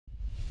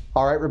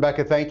All right,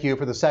 Rebecca, thank you.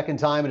 For the second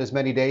time in as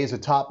many days, a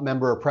top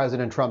member of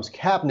President Trump's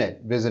cabinet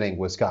visiting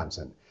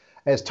Wisconsin.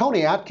 As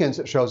Tony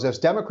Atkins shows us,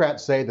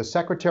 Democrats say the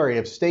Secretary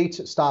of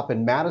State's stop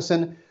in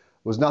Madison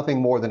was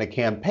nothing more than a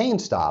campaign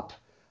stop,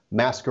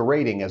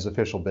 masquerading as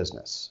official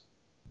business.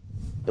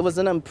 It was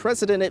an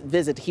unprecedented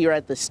visit here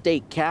at the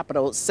state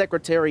capitol.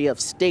 Secretary of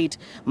State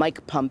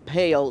Mike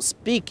Pompeo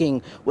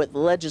speaking with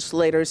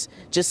legislators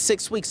just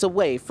 6 weeks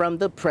away from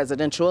the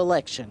presidential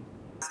election.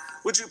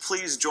 Would you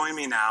please join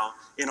me now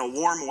in a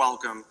warm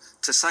welcome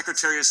to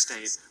Secretary of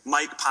State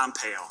Mike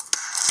Pompeo.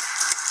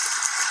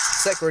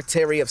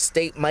 Secretary of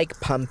State Mike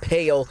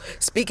Pompeo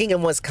speaking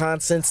in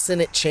Wisconsin's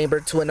Senate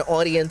chamber to an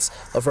audience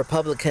of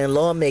Republican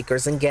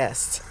lawmakers and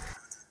guests.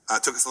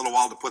 It took us a little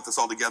while to put this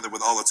all together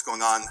with all that's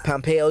going on.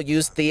 Pompeo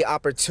used the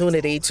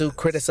opportunity to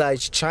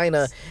criticize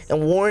China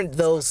and warned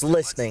those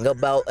listening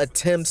about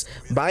attempts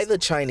by the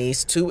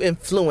Chinese to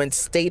influence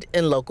state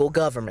and local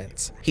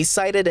governments. He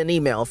cited an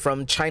email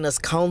from China's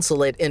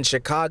consulate in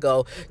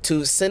Chicago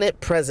to Senate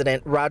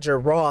President Roger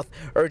Roth,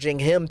 urging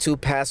him to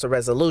pass a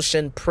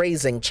resolution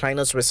praising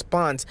China's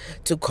response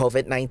to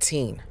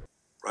COVID-19.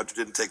 Roger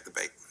didn't take the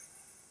bait.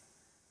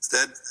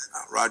 Instead,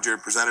 Roger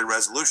presented a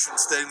resolution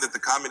stating that the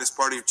Communist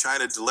Party of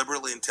China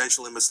deliberately,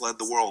 intentionally misled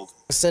the world.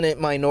 Senate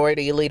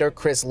Minority Leader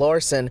Chris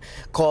Larson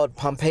called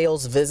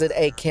Pompeo's visit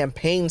a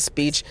campaign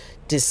speech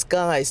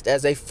disguised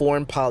as a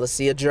foreign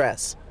policy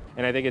address.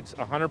 And I think it's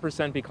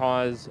 100%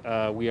 because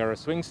we are a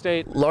swing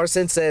state.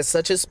 Larson says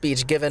such a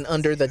speech given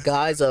under the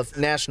guise of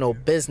national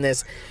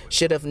business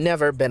should have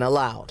never been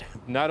allowed.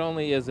 Not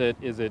only is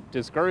it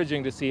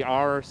discouraging to see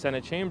our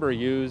Senate chamber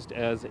used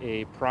as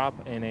a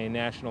prop in a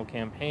national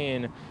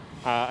campaign,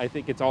 I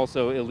think it's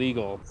also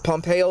illegal.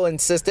 Pompeo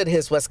insisted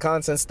his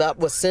Wisconsin stop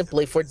was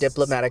simply for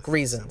diplomatic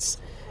reasons,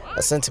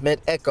 a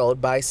sentiment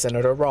echoed by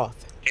Senator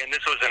Roth. And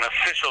this was an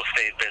official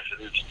state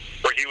visit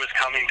where he was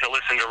coming to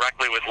listen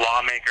directly with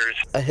lawmakers.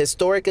 A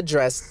historic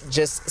address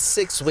just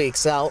 6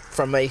 weeks out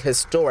from a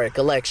historic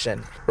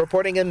election.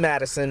 Reporting in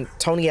Madison,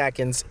 Tony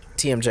Atkins,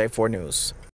 TMJ4 News.